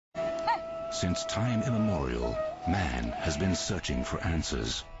Since time immemorial, man has been searching for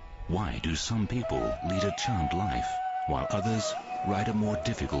answers. Why do some people lead a charmed life, while others ride a more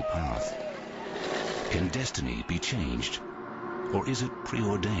difficult path? Can destiny be changed? Or is it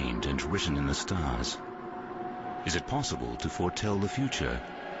preordained and written in the stars? Is it possible to foretell the future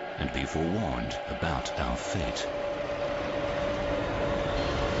and be forewarned about our fate?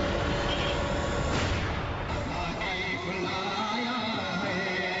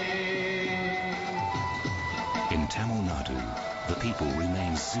 In Tamil Nadu, the people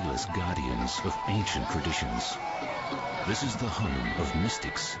remain zealous guardians of ancient traditions. This is the home of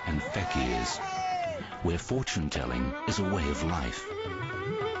mystics and fakirs, where fortune-telling is a way of life.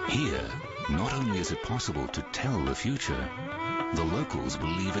 Here, not only is it possible to tell the future, the locals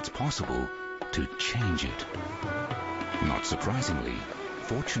believe it's possible to change it. Not surprisingly,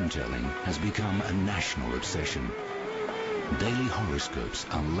 fortune-telling has become a national obsession. Daily horoscopes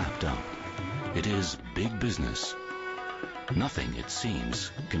are lapped up. It is big business. Nothing, it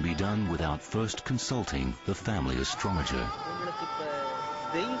seems, can be done without first consulting the family astrologer.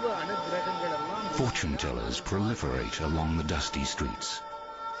 Fortune tellers proliferate along the dusty streets.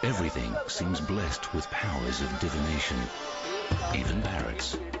 Everything seems blessed with powers of divination, even parrots.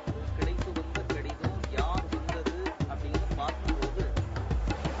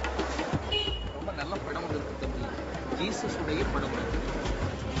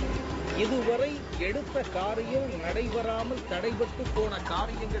 இதுவரை எடுத்த காரியம் நடைபெறாமல் தடைபட்டு போன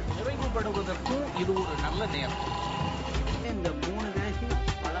காரியங்கள் நிறைவுபடுவதற்கும் இது ஒரு நல்ல நேரம்.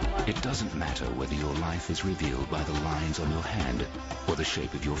 It doesn't matter whether your life is revealed by the lines on your hand or the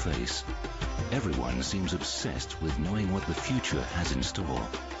shape of your face. Everyone seems obsessed with knowing what the future has in store.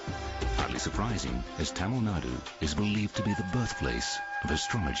 Hardly surprising, as Tamil Nadu is believed to be the birthplace of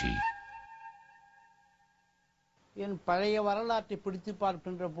astrology. என் பழைய வரலாற்றை பிடித்து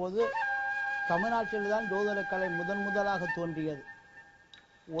பார்க்கின்ற போது தமிழ்நாட்டில் தான் ஜோதிடக்கலை முதலாக தோன்றியது.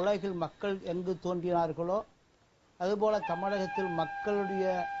 உலகில் மக்கள் எங்கு தோன்றினார்களோ அதுபோல தமிழகத்தில் மக்களுடைய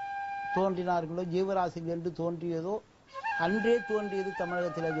தோன்றினார்களோ ஜீவராசிகள் என்று தோன்றியதோ அன்றே தோன்றியது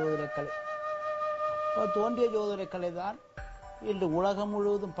தமிழகத்தில் ஜோதிடக்கலை. தோன்றிய ஜோதிடக்கலை தான் இன்று உலகம்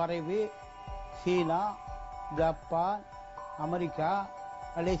முழுவதும் பரவி சீனா, ஜப்பான், அமெரிக்கா,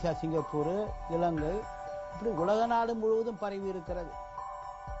 மலேசியா, சிங்கப்பூர், இலங்கை இப்படி உலக நாடு முழுவதும் பரவி இருக்கிறது.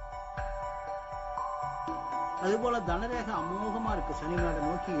 அதுபோல தனரேகை அமோகமா இருக்கு, சனி மேடை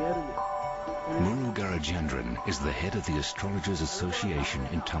நோக்கி ஏறுது. Murugarajendran is the head of the Astrologers Association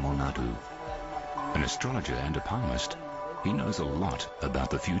in Tamil Nadu. An astrologer and a palmist, he knows a lot about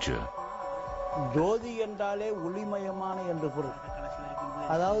the future. ஜோதி என்றாலே ஒளிமயமான என்று பொருள்.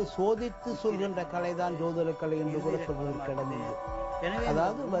 அதாவது சோதித்து சொல்கின்ற கலைதான் ஜோதிடக்கலை என்று கூட சொல்வதற்கு கடமையுண்டு.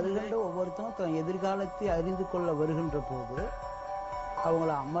 அதாவது வருகின்ற ஒவ்வொருத்தரும் தன் எதிர்காலத்தை அறிந்து கொள்ள வருகின்ற போது அவங்கள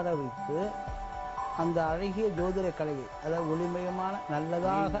அமர வைத்து அந்த அழகிய ஜோதிட கலையை, அதாவது ஒளிமயமான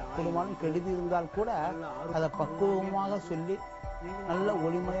நல்லதாக குடும்பம் கெடுதி இருந்தால் கூட அதை பக்குவமாக சொல்லி நல்ல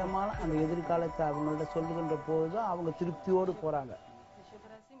ஒளிமயமான அந்த எதிர்காலத்தை அவங்கள்ட்ட சொல்லுகின்ற போதுதான் அவங்க திருப்தியோடு போறாங்க.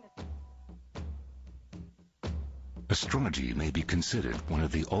 Astrology may be considered one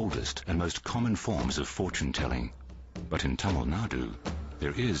of the oldest and most common forms of fortune telling. But in Tamil Nadu,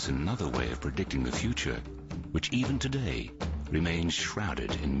 there is another way of predicting the future, which even today remains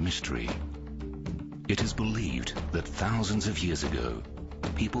shrouded in mystery. It is believed that thousands of years ago,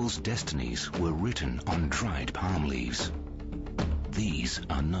 people's destinies were written on dried palm leaves. These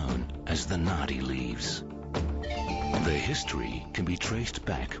are known as the Nadi leaves. Their history can be traced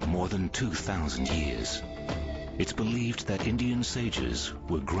back more than 2,000 years. It's believed that Indian sages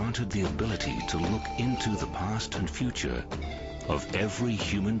were granted the ability to look into the past and future of every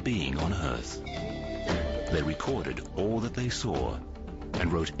human being on earth. They recorded all that they saw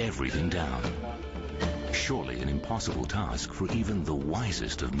and wrote everything down. Surely an impossible task for even the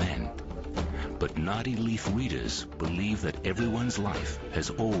wisest of men. But Nadi leaf readers believe that everyone's life has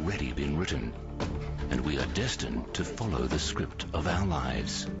already been written, and we are destined to follow the script of our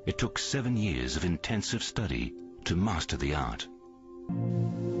lives. It took 7 years of intensive study to master the art.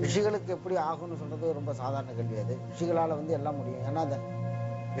 ரிஷிகளுக்கு எப்படி ஆகும்னு சொல்றது ரொம்ப சாதாரண கேள்வி. அது ரிஷிகளால எல்லாம் முடியும். ஏன்னா அந்த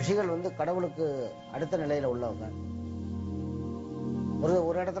ரிஷிகள் கடவுளுக்கு அடுத்த நிலையில உள்ளவங்க.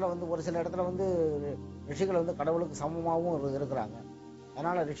 ஒரு இடத்துல ஒரு சில இடத்துல ரிஷிகள் கடவுளுக்கு சமமாகவும் இருக்கிறாங்க.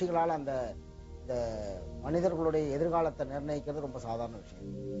 அதனால ரிஷிகளால அந்த மனிதர்களுடைய எதிர்காலத்தை நிர்ணயிக்கிறது ரொம்ப சாதாரண விஷயம்.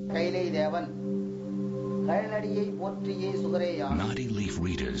 கைலை தேவன் Nadi leaf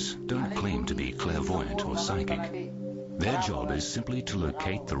readers don't claim to be clairvoyant or psychic. Their job is simply to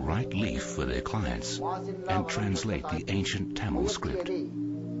locate the right leaf for their clients and translate the ancient Tamil script.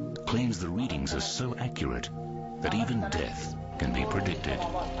 Claims the readings are so accurate that even death can be predicted.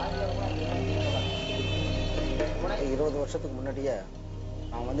 20 வருஷத்துக்கு முன்னாடியே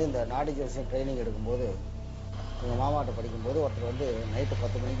நான் வந்து இந்த நாடி ஜோசியம் training எடுக்கும்போது எங்கள் மாமாட்ட படிக்கும்போது ஒருத்தர் வந்து நைட்டு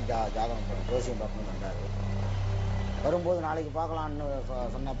 10 மணிக்கு ஜாதகம் ஜோசியம் பார்க்கணும்னு வந்தார். வரும்போது நாளைக்கு பார்க்கலான்னு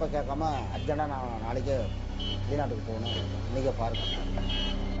சொன்னப்போ கேட்காம அர்ஜென்ட்டாக நான் நாளைக்கே வெளிநாட்டுக்கு போகணும், இன்றைக்கே பாருங்க.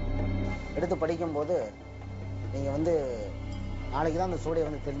 எடுத்து படிக்கும்போது நீங்கள் வந்து நாளைக்கு தான் அந்த சூடையை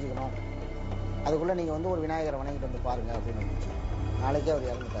வந்து தெரிஞ்சுக்கணும், அதுக்குள்ளே நீங்கள் வந்து ஒரு விநாயகரை வணங்கிட்டு வந்து பாருங்கள் அப்படின்னு இருந்துச்சு. நாளைக்கே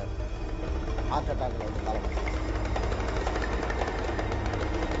அவர் இறந்துட்டார். ஹார்ட் அட்டாக்கில் வந்து காலம்.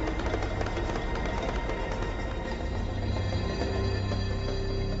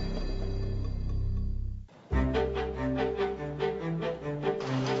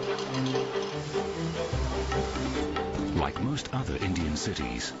 Like most other Indian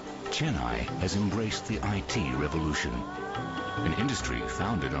cities, Chennai has embraced the IT revolution, an industry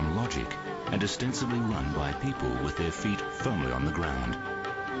founded on logic and ostensibly run by people with their feet firmly on the ground.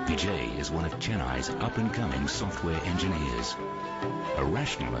 Vijay is one of Chennai's up-and-coming software engineers. A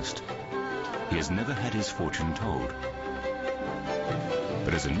rationalist, he has never had his fortune told.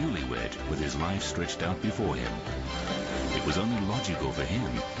 But as a newlywed with his life stretched out before him, it was only logical for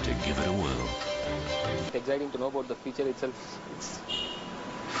him to give it a whirl. It's exciting to know about the future itself. It's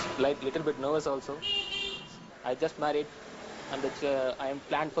like little bit nervous also. I just married and I am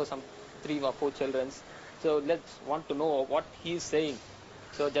planned for some 3 or 4 children. So let's want to know what he is saying.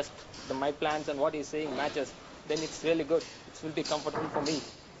 So just my plans and what he is saying matches. Then it's really good. It will be comfortable for me.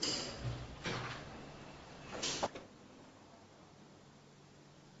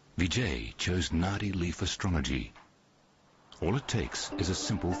 Vijay chose Nadi Astrology. All it takes is a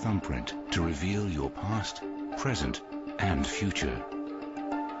simple thumbprint to reveal your past, present, and future.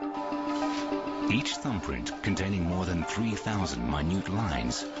 Each thumbprint, containing more than 3,000 minute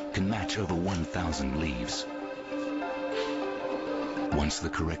lines, can match over 1,000 leaves. Once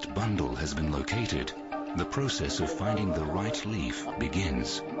the correct bundle has been located, the process of finding the right leaf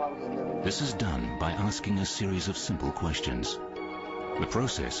begins. This is done by asking a series of simple questions. The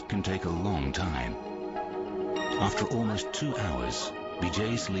process can take a long time. After almost 2 hours,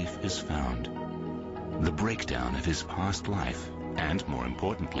 Vijay's leaf is found. The breakdown of his past life, and more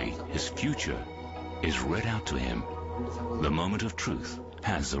importantly, his future, is read out to him. The moment of truth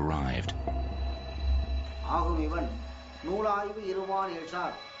has arrived.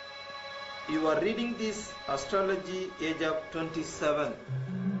 You are reading this astrology age of 27.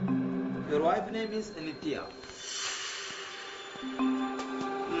 Your wife name is Nitya.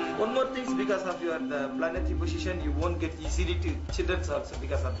 One more thing is because of your the planetary position, you won't get easily to children also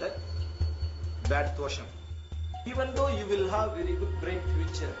because of that bad dosham. Even though you will have very good bright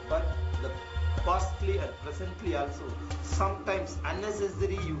future, but the pastly and presently also sometimes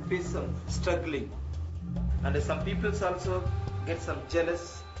unnecessary you face some struggling, and some people also get some jealous.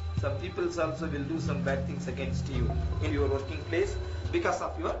 Some people also will do some bad things against you in your working place because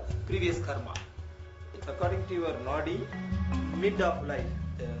of your previous karma. According to your Nadi, mid of life,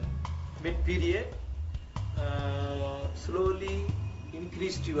 mid period, slowly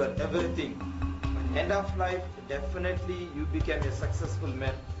increased your everything. End of life, definitely you became a successful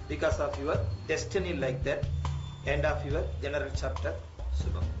man because of your destiny like that. End of your general chapter.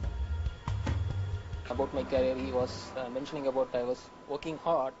 Subham. About my career, he was mentioning about I was working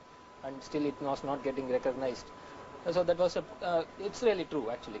hard and still it was not getting recognized. So that was it's really true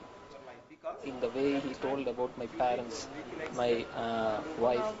actually. In the way he told about my parents, my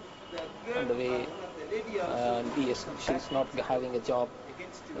wife, and the way she's not having a job.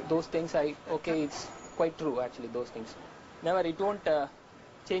 Those things it's quite true actually, those things. Never, it won't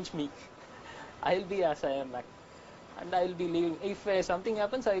change me. I'll be as I am and I'll be living. If something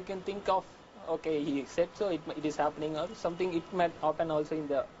happens, I can think of, okay, he said so, it is happening, or something, it might happen also in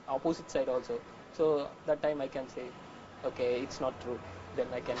the opposite side also. So that time I can say, okay, it's not true. Then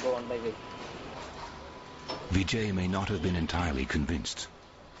I can go on my way. Vijay may not have been entirely convinced,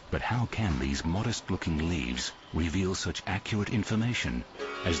 but how can these modest-looking leaves reveal such accurate information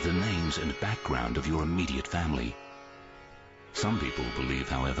as the names and background of your immediate family? Some people believe,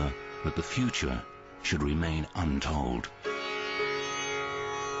 however, that the future should remain untold.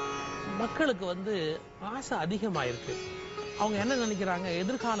 மக்களுக்கு ஆசை அதிகமா இருக்கு. அவங்க என்ன நினைக்கிறாங்க,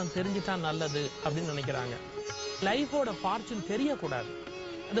 எதிர்காலம் தெரிஞ்சிட்டா நல்லது அப்படின்னு நினைக்கிறாங்க. லைஃபோட ஃபார்ச்சூன் தெரியக்கூடாது,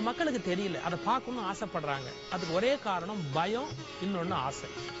 அது மக்களுக்கு தெரியல, அதை பார்க்கணும்னு ஆசைப்படுறாங்க. அதுக்கு ஒரே காரணம் பயம், இன்னொன்னு ஆசை.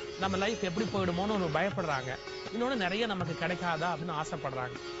 நம்ம லைஃப் எப்படி போயிடுமோன்னு ஒரு பயப்படுறாங்க, இன்னொன்னு நிறைய நமக்கு கிடைக்காதா அப்படின்னு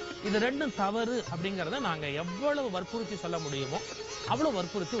ஆசைப்படுறாங்க. இது ரெண்டும் தவறு அப்படிங்கறத நாங்க எவ்வளவு வற்புறுத்தி சொல்ல முடியுமோ அவ்வளவு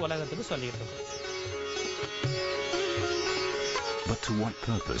வற்புறுத்தி உலகத்துக்கு சொல்லிட்டு இருக்கோம். But to what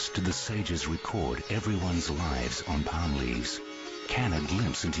purpose did the sages record everyone's lives on palm leaves? can a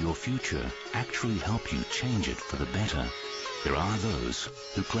glimpse into your future actually help you change it for the better? There are those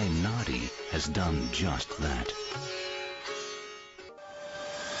who claim Nadi has done just that.